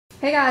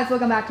Hey guys,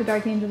 welcome back to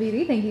Dark Angel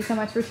TV. Thank you so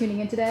much for tuning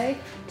in today.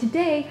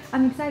 Today,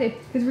 I'm excited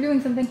because we're doing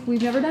something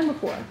we've never done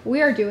before.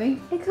 We are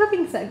doing a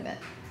cooking segment.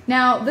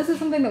 Now, this is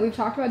something that we've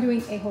talked about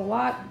doing a whole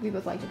lot. We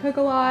both like to cook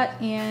a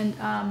lot,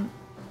 and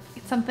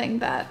it's something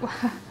that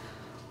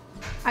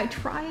I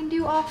try and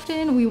do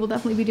often. We will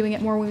definitely be doing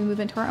it more when we move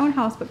into our own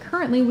house, but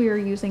currently we are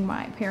using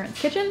my parents'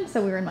 kitchen.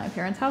 So we're in my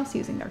parents' house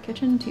using their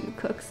kitchen to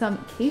cook some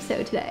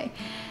queso today.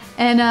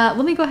 And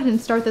let me go ahead and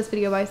start this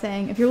video by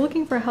saying, if you're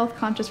looking for a health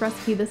conscious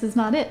recipe, this is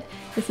not it.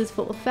 This is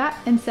full of fat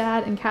and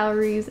sad and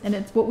calories, and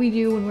it's what we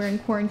do when we're in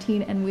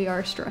quarantine and we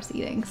are stress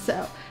eating.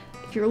 So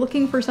if you're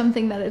looking for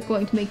something that is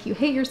going to make you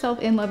hate yourself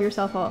and love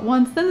yourself all at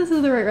once, then this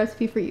is the right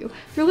recipe for you.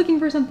 If you're looking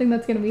for something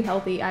that's going to be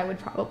healthy, I would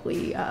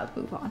probably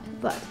move on.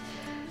 But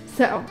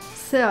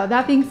so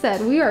that being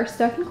said, we are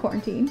stuck in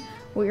quarantine.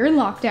 We're in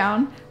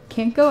lockdown.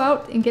 Can't go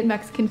out and get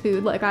Mexican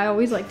food like I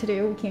always like to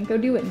do. We can't go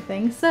do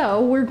anything.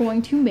 So we're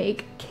going to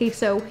make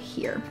queso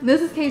here. This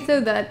is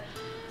queso that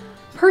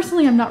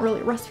personally I'm not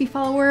really a recipe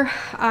follower.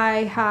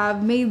 I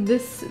have made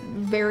this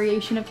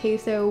variation of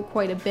queso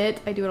quite a bit.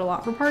 I do it a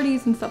lot for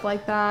parties and stuff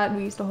like that.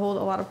 We used to hold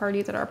a lot of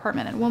parties at our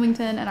apartment in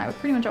Wilmington, and I would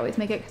pretty much always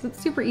make it because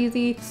it's super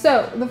easy.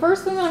 So the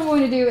first thing that I'm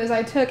going to do is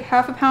I took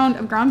half a pound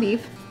of ground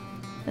beef.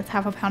 That's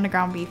half a pound of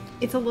ground beef.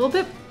 It's a little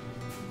bit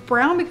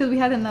brown because we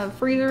had it in the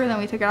freezer, and then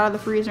we took it out of the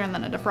freezer and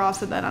then it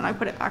defrosted then, and I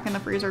put it back in the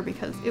freezer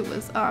because it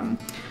was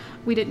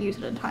we didn't use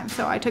it in time,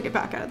 so I took it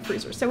back out of the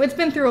freezer. So it's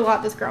been through a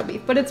lot, this ground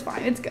beef, but it's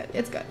fine. It's good.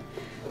 It's good.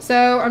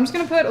 So I'm just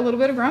gonna put a little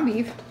bit of ground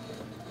beef,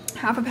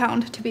 half a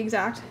pound to be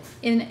exact,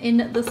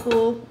 in this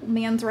little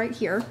man's right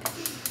here.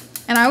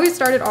 And I always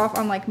started off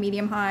on like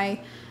medium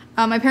high.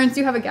 My parents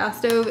do have a gas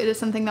stove. It is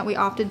something that we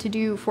opted to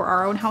do for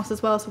our own house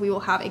as well, so we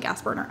will have a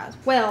gas burner as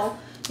well,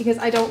 because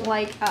I don't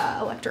like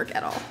electric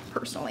at all.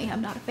 Personally,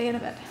 I'm not a fan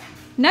of it.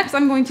 Next,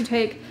 I'm going to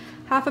take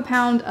half a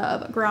pound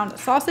of ground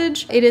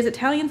sausage. It is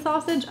Italian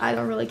sausage. I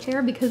don't really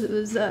care because it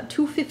was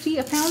 $2.50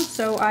 a pound,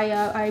 so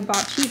I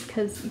bought cheap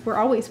because we're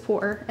always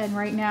poor, and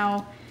right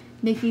now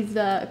Nikki's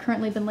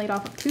currently been laid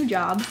off of 2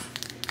 jobs,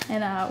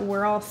 and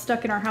we're all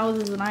stuck in our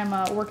houses, and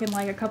I'm working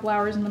like a couple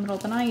hours in the middle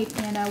of the night,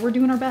 and we're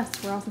doing our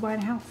best. We're also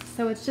buying a house,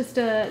 so it's just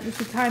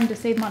it's a time to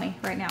save money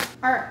right now.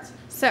 All right,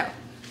 so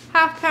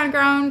half pound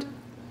ground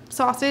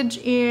sausage,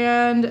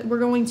 and we're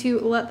going to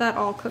let that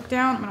all cook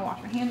down. I'm gonna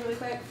wash my hands really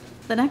quick.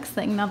 The next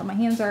thing, now that my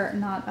hands are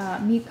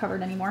not meat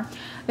covered anymore,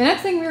 the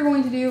next thing we're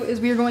going to do is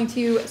we're going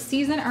to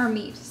season our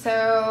meat.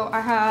 So I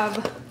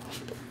have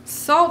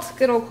salt,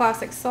 good old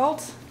classic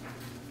salt.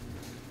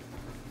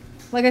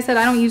 Like I said,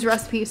 I don't use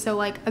recipes, so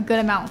like a good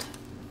amount.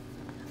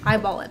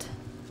 Eyeball it.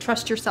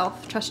 Trust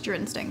yourself, trust your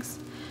instincts.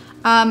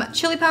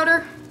 Chili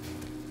powder.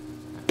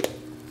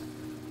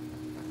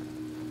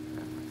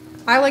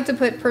 I like to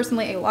put,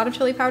 personally, a lot of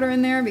chili powder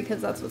in there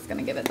because that's what's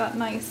gonna give it that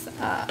nice,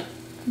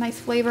 nice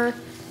flavor.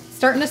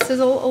 Starting to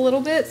sizzle a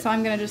little bit, so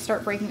I'm gonna just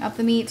start breaking up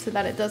the meat so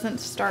that it doesn't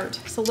start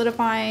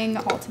solidifying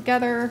all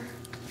together.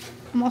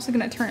 I'm also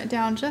gonna turn it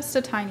down just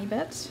a tiny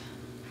bit.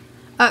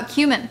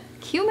 Cumin.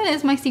 Cumin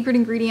is my secret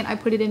ingredient. I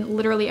put it in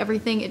literally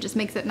everything. It just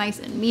makes it nice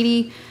and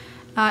meaty.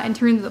 In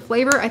terms of the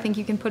flavor, I think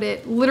you can put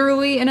it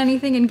literally in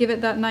anything and give it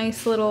that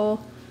nice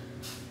little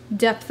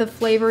depth of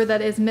flavor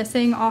that is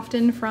missing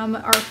often from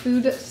our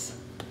foods.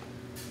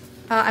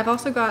 I've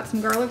also got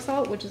some garlic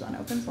salt, which is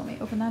unopened, so let me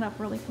open that up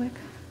really quick.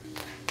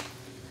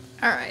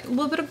 All right, a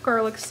little bit of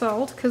garlic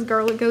salt, because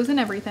garlic goes in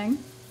everything.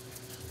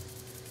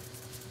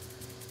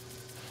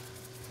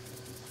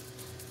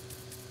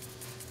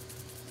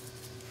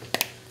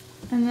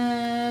 And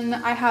then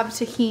I have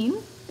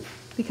tahini,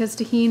 because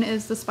tahini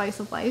is the spice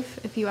of life.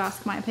 If you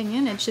ask my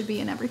opinion, it should be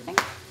in everything,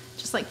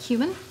 just like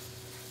cumin.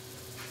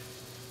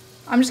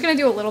 I'm just gonna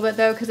do a little bit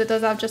though, because it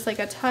does have just like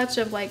a touch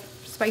of like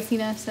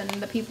spiciness, and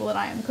the people that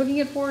I am cooking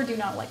it for do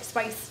not like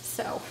spice.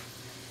 So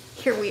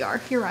here we are,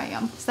 here I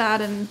am, sad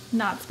and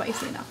not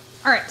spicy enough.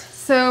 All right,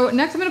 so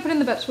next I'm gonna put in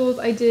the vegetables.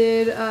 I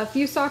did a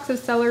few stalks of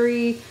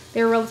celery.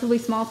 They were relatively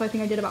small, so I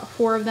think I did about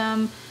 4 of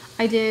them.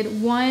 I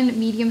did 1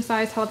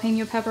 medium-sized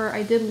jalapeno pepper.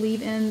 I did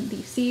leave in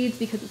the seeds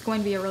because it's going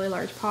to be a really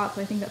large pot,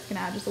 so I think that's gonna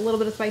add just a little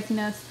bit of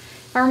spiciness.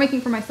 If I were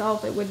making for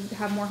myself, it would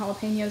have more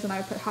jalapenos, and I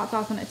would put hot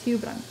sauce on it too,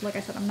 but like I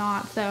said, I'm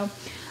not. So,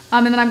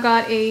 and then I've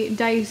got a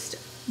diced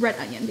red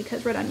onion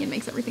because red onion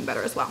makes everything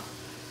better as well.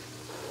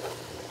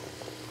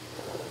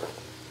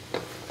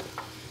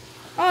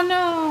 Oh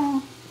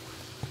no!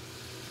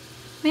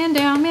 Man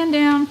down, man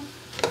down.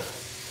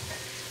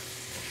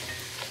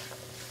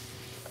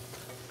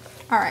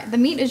 All right, the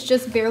meat is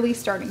just barely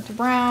starting to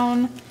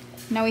brown.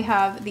 Now we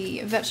have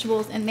the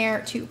vegetables in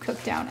there to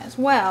cook down as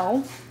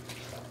well.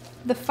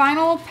 The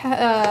final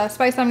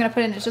spice I'm gonna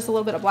put in is just a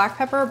little bit of black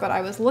pepper, but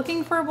I was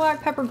looking for a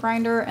black pepper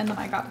grinder, and then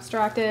I got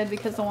distracted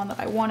because the one that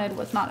I wanted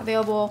was not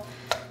available,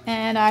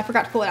 and I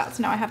forgot to pull it out,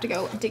 so now I have to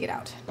go dig it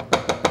out.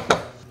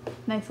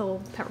 Nice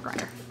little pepper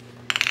grinder.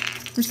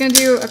 I'm just gonna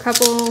do a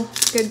couple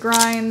good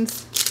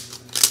grinds.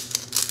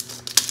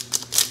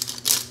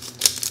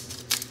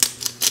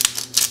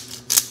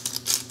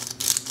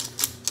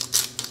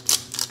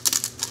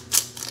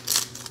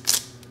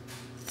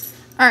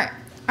 All right,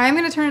 I'm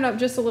gonna turn it up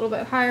just a little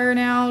bit higher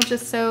now,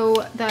 just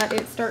so that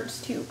it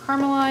starts to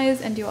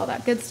caramelize and do all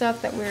that good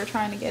stuff that we're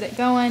trying to get it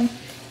going.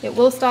 It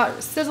will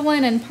start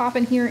sizzling and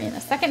popping here in a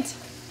second.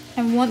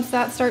 And once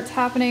that starts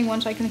happening,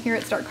 once I can hear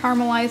it start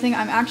caramelizing,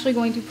 I'm actually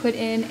going to put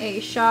in a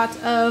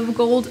shot of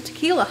gold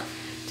tequila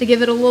to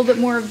give it a little bit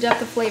more of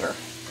depth of flavor.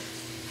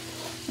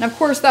 And of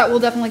course that will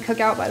definitely cook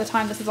out by the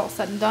time this is all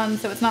said and done,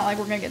 so it's not like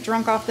we're gonna get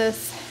drunk off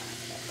this.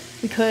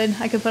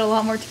 I could put a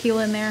lot more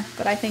tequila in there,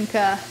 but I think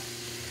that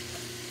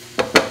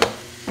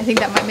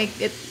might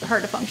make it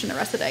hard to function the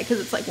rest of the day because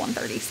it's like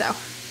 1:30, so.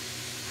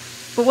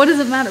 But what does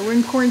it matter? We're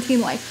in quarantine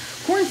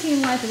life.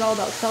 Quarantine life is all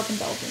about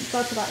self-indulgence.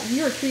 That's about,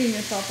 you are treating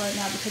yourself right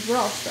now because we're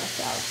all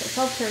stressed out. So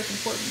self-care is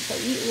important. So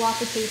eat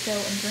lots of queso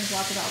and drink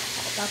lots of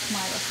alcohol. That's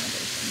my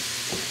recommendation.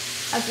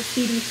 As a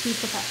CDC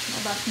professional,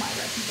 that's my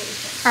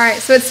recommendation. All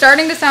right, so it's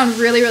starting to sound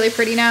really, really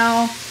pretty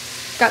now.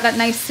 Got that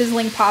nice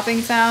sizzling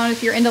popping sound.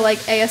 If you're into like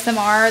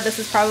ASMR, this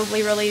is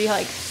probably really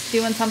like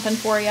doing something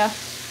for you.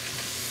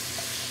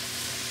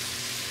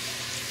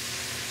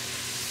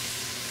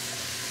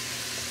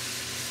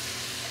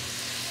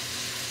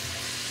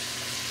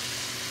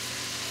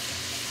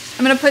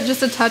 I'm gonna put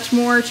just a touch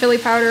more chili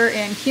powder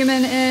and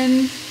cumin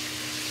in.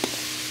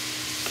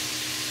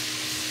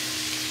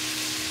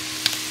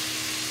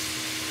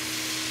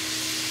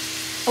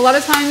 A lot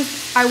of times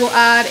I will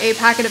add a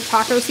packet of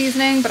taco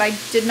seasoning, but I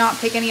did not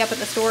pick any up at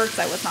the store because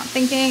I was not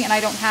thinking, and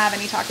I don't have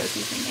any taco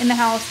seasoning in the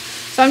house.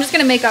 So I'm just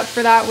gonna make up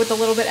for that with a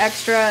little bit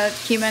extra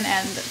cumin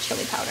and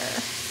chili powder.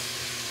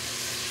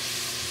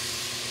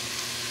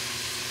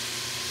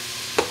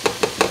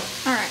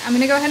 All right, I'm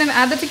gonna go ahead and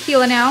add the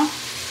tequila now.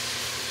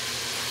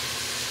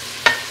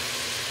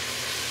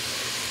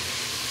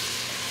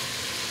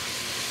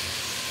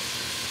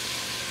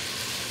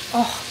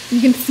 Oh, you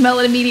can smell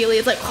it immediately.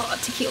 It's like, oh,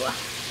 tequila.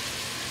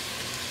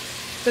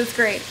 That's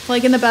great,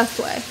 like in the best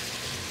way.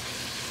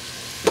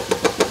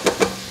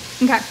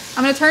 Okay,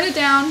 I'm gonna turn it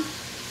down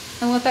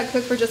and let that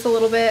cook for just a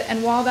little bit.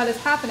 And while that is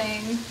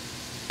happening,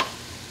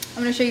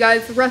 I'm gonna show you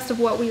guys the rest of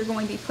what we are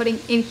going to be putting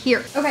in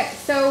here. Okay,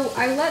 so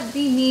I let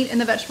the meat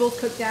and the vegetables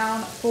cook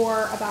down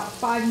for about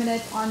 5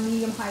 minutes on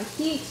medium-high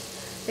heat.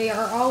 They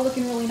are all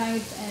looking really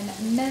nice and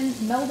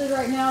melded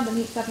right now. The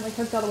meat's definitely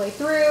cooked all the way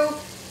through.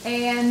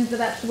 And the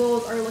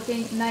vegetables are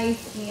looking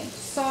nice and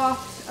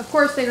soft. Of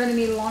course, they're gonna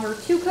need longer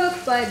to cook,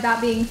 but that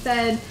being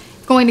said,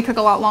 it's going to cook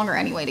a lot longer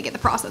anyway to get the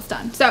process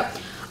done. So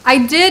I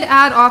did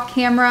add off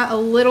camera a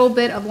little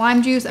bit of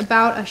lime juice,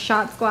 about a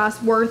shot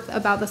glass worth,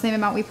 about the same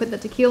amount we put the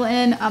tequila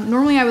in.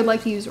 Normally I would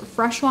like to use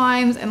fresh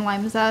limes and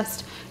lime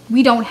zest.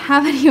 We don't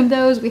have any of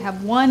those. We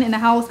have one in the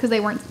house because they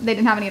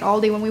didn't have any at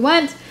Aldi when we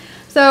went.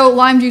 So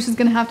lime juice is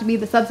gonna have to be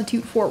the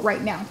substitute for it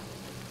right now.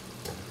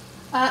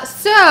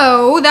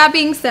 So that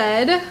being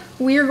said,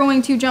 we are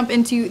going to jump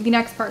into the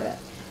next part of it.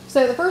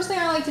 So the first thing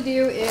I like to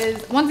do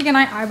is, once again,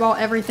 I eyeball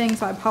everything,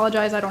 so I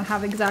apologize, I don't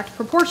have exact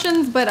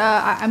proportions, but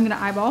I'm gonna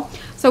eyeball.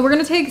 So we're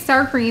gonna take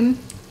sour cream,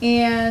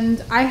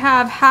 and I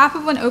have half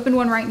of an open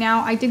one right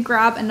now. I did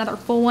grab another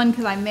full one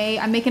because I'm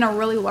making a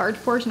really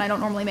large portion. I don't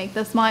normally make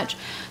this much,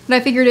 but I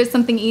figured it's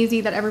something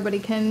easy that everybody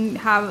can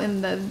have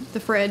in the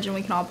fridge, and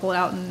we can all pull it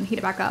out and heat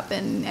it back up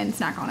and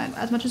snack on it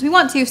as much as we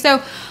want to.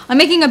 So I'm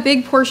making a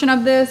big portion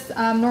of this.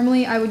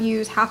 Normally I would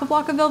use half a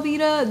block of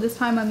Velveeta. This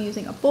time I'm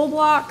using a full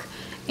block.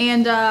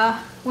 And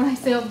when I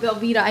say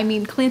Velveeta, I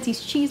mean Clancy's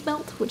cheese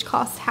melt, which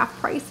costs half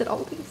price at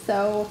Aldi.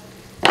 So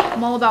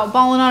I'm all about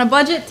balling on a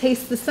budget,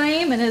 tastes the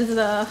same, and is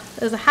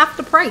a half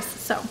the price.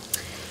 So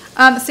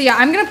yeah,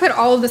 I'm gonna put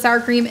all of the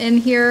sour cream in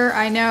here.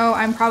 I know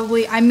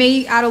I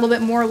may add a little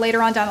bit more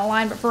later on down the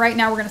line, but for right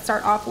now we're gonna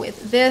start off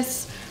with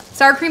this.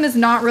 Sour cream is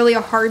not really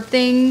a hard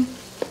thing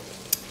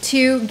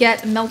to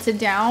get melted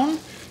down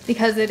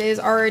because it is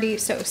already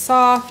so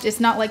soft. It's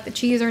not like the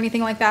cheese or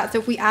anything like that. So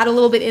if we add a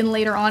little bit in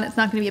later on, it's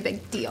not gonna be a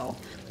big deal.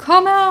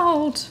 Come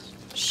out,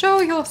 show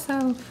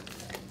yourself.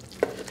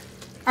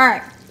 All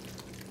right.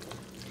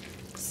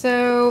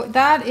 So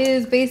that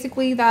is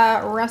basically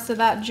the rest of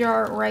that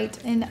jar right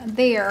in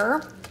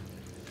there.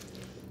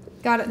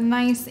 Got it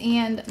nice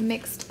and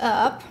mixed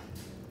up.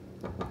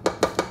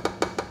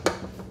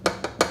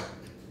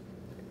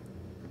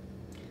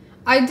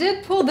 I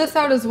did pull this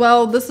out as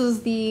well. This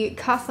is the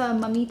Casa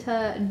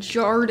Mamita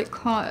jarred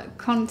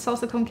con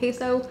salsa con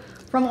queso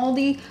from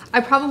Aldi.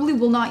 I probably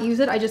will not use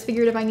it. I just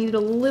figured if I needed a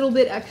little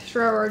bit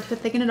extra or to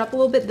thicken it up a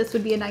little bit, this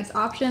would be a nice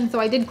option. So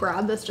I did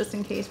grab this just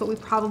in case, but we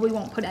probably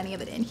won't put any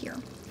of it in here.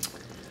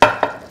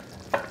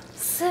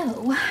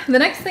 So the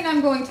next thing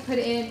I'm going to put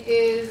in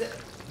is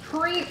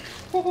I'm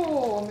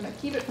gonna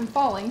keep it from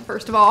falling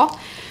first of all.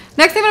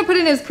 Next thing I'm gonna put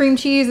in is cream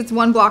cheese. It's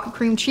 1 block of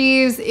cream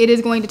cheese. It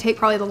is going to take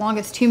probably the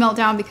longest to melt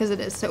down because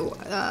it is so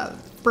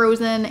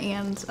frozen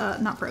and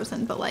not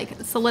frozen, but like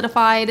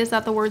solidified. Is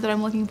that the word that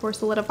I'm looking for?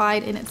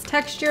 Solidified in its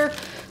texture.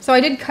 So I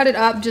did cut it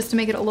up just to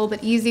make it a little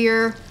bit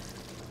easier.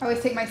 I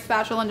always take my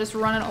spatula and just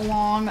run it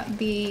along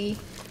the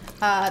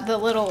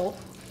little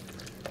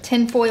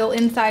tin foil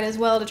inside as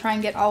well to try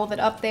and get all of it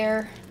up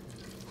there.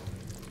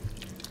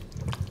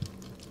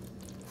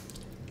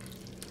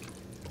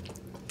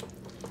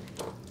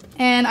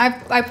 And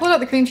I pulled out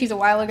the cream cheese a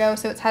while ago,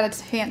 so it's had a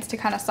chance to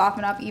kind of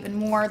soften up even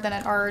more than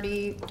it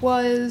already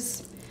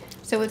was.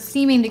 So it's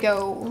seeming to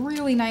go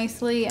really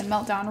nicely and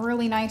melt down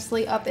really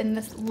nicely up in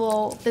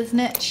this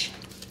niche.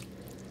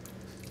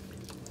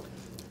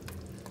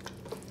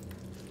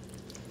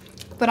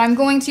 But I'm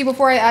going to,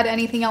 before I add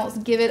anything else,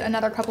 give it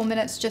another couple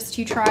minutes just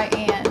to try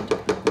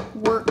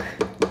and work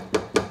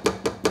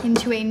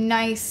into a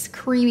nice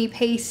creamy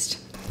paste.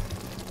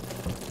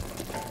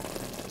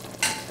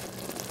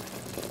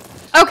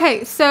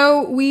 Okay,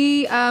 so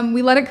we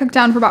let it cook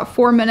down for about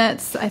 4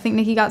 minutes. I think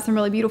Nikki got some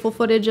really beautiful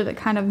footage of it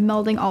kind of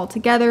melding all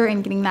together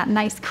and getting that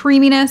nice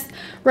creaminess.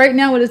 Right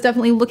now it is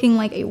definitely looking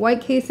like a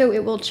white queso.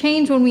 It will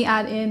change when we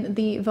add in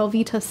the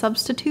Velveeta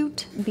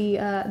substitute,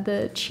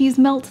 the cheese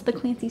melt, the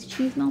Clancy's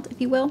cheese melt,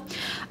 if you will.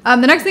 The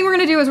next thing we're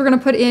gonna do is we're gonna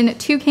put in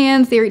 2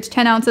 cans. They are each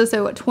 10 ounces,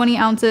 so 20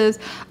 ounces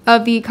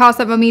of the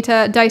Casa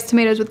Vomita diced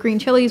tomatoes with green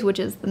chilies, which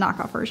is the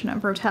knockoff version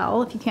of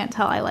FURTAL. If you can't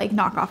tell, I like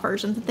knockoff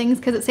versions of things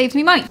because it saves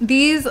me money.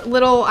 These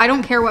little, I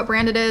don't care what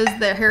brand it is,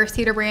 the Harris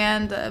Teeter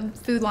brand, the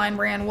Food Line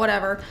brand,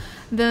 whatever.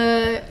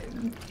 The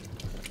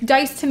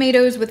diced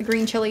tomatoes with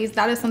green chilies,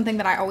 that is something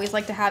that I always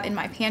like to have in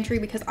my pantry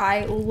because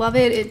I love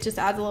it. It just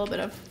adds a little bit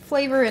of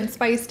flavor and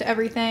spice to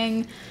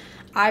everything.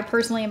 I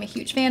personally am a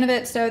huge fan of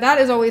it, so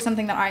that is always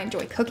something that I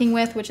enjoy cooking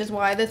with, which is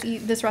why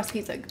this recipe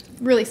is like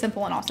really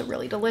simple and also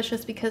really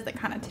delicious because it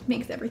kind of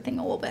makes everything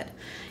a little bit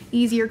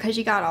easier because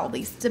you got all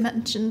these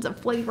dimensions of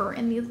flavor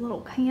in these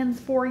little cans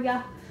for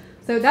you.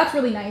 So that's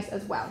really nice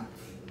as well.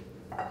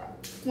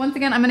 Once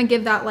again, I'm gonna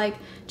give that like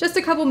just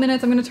a couple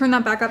minutes. I'm gonna turn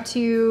that back up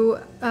to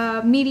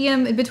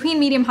medium, between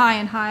medium high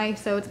and high,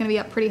 so it's gonna be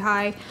up pretty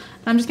high.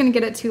 And I'm just gonna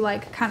get it to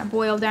like kind of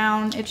boil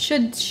down. It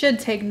should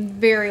take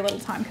very little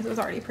time because it was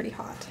already pretty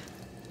hot.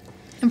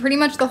 And pretty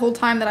much the whole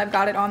time that I've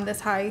got it on this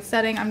high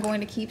setting, I'm going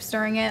to keep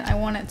stirring it. I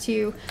want it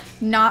to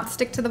not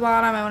stick to the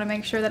bottom. I want to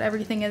make sure that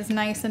everything is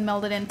nice and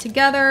melded in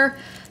together.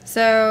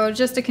 So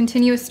just a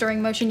continuous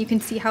stirring motion. You can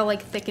see how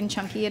like thick and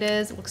chunky it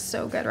is. It looks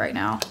so good right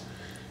now.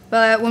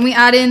 But when we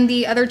add in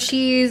the other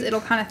cheese,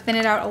 it'll kind of thin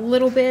it out a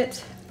little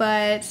bit,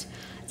 but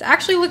it's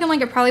actually looking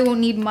like it probably won't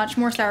need much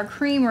more sour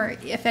cream, or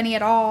if any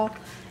at all.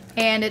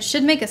 And it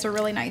should make us a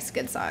really nice,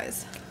 good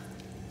size.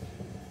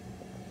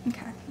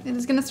 Okay. It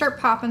is gonna start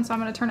popping, so I'm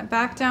gonna turn it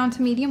back down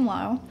to medium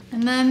low.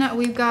 And then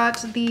we've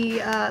got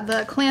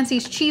the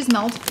Clancy's cheese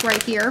melt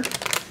right here.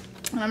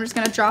 And I'm just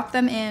gonna drop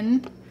them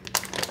in.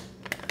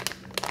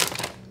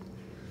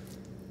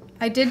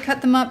 I did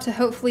cut them up to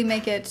hopefully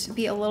make it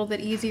be a little bit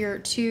easier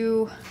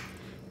to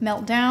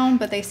melt down,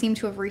 but they seem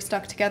to have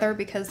restuck together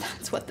because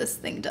that's what this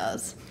thing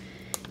does.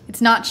 It's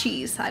not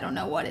cheese, I don't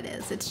know what it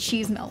is. It's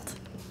cheese melt.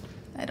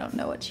 I don't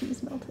know what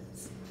cheese melt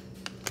is.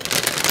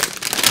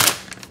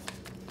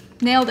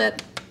 Nailed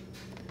it.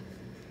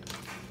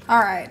 All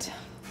right,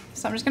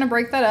 so I'm just gonna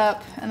break that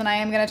up and then I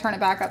am gonna turn it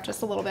back up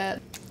just a little bit.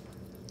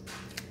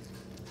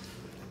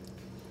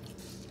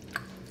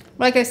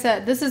 Like I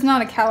said, this is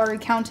not a calorie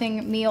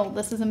counting meal.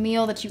 This is a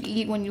meal that you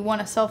eat when you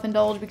want to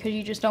self-indulge because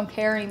you just don't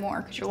care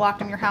anymore because you're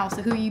locked in your house.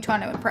 So who are you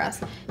trying to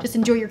impress? Just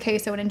enjoy your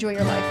queso and enjoy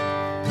your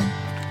life.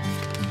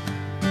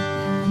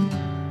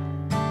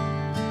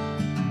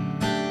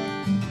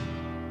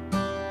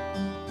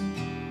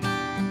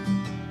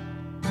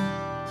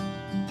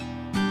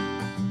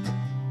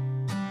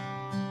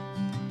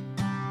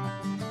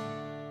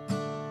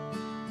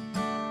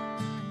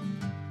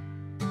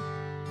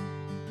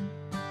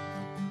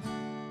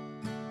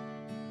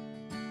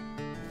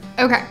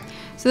 Okay,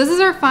 so this is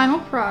our final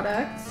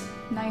product.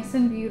 Nice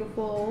and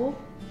beautiful,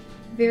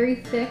 very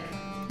thick,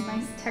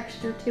 nice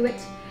texture to it.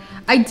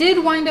 I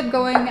did wind up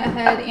going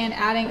ahead and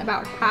adding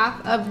about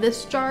half of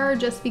this jar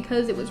just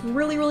because it was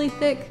really, really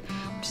thick,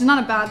 which is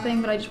not a bad thing,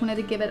 but I just wanted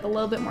to give it a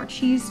little bit more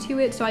cheese to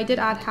it. So I did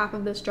add half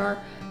of this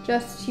jar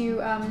just to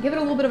give it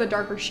a little bit of a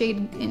darker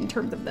shade in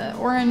terms of the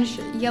orange,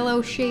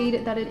 yellow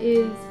shade that it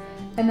is,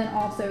 and then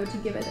also to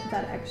give it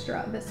that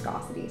extra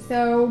viscosity.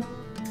 So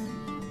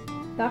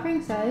that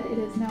being said, it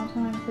is now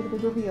time for the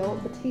big reveal,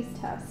 the taste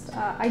test.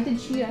 I did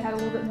cheat. I had a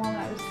little bit more when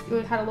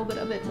I had a little bit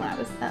of it when I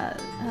was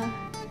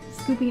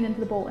scooping it into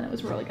the bowl, and it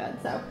was really good.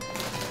 So,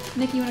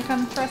 Nikki, you want to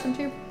come try some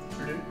too?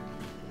 Sure do.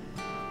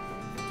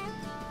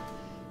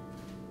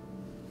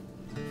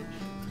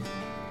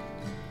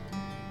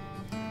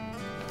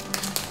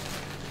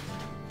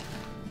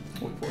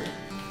 Wait for you.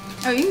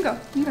 Oh, you can go. You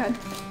can go ahead.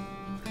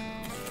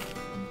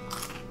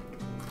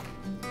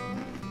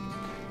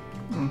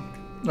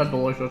 That's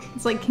delicious.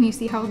 It's like, can you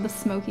see how the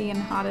smoky and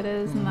hot it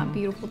is, and that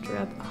beautiful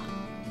drip? Oh.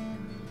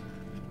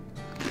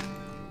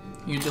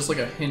 You get just like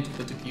a hint of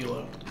the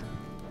tequila.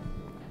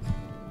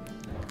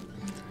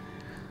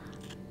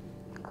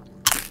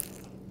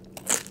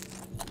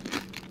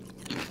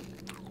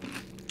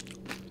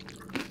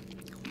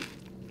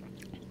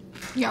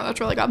 Yeah, that's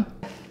really good.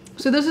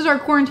 So this is our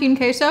quarantine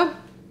queso.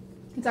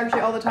 It's actually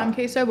all the time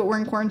queso, but we're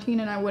in quarantine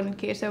and I wanted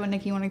queso and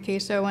Nikki wanted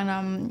queso,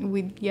 and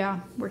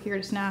we're here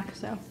to snack,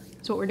 so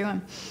that's what we're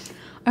doing.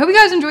 I hope you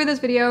guys enjoyed this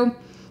video.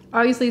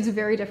 Obviously it's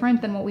very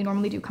different than what we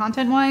normally do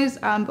content-wise,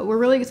 but we're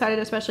really excited,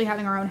 especially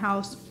having our own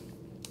house,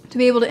 to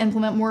be able to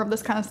implement more of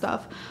this kind of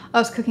stuff,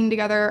 us cooking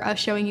together, us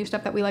showing you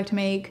stuff that we like to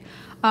make.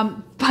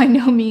 By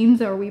no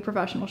means are we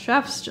professional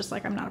chefs, just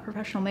like I'm not a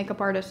professional makeup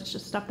artist. It's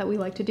just stuff that we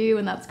like to do,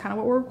 and that's kind of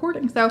what we're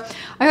recording. So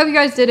I hope you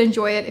guys did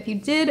enjoy it. If you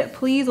did,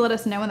 please let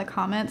us know in the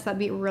comments. That'd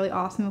be really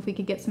awesome if we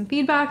could get some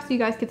feedback, so you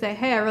guys could say,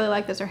 hey, I really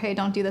like this, or hey,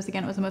 don't do this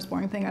again. It was the most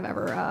boring thing I've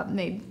ever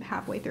made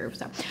halfway through.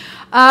 So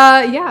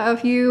yeah,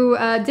 if you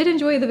did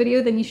enjoy the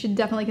video, then you should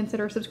definitely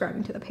consider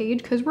subscribing to the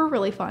page, because we're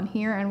really fun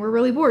here and we're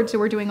really bored. So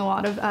we're doing a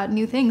lot of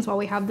new things while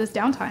we have this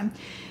downtime.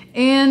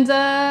 And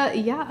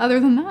yeah, other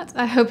than that,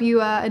 I hope you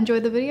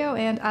enjoyed the video,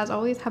 and as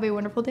always, have a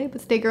wonderful day,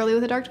 but stay girly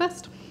with a dark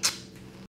twist.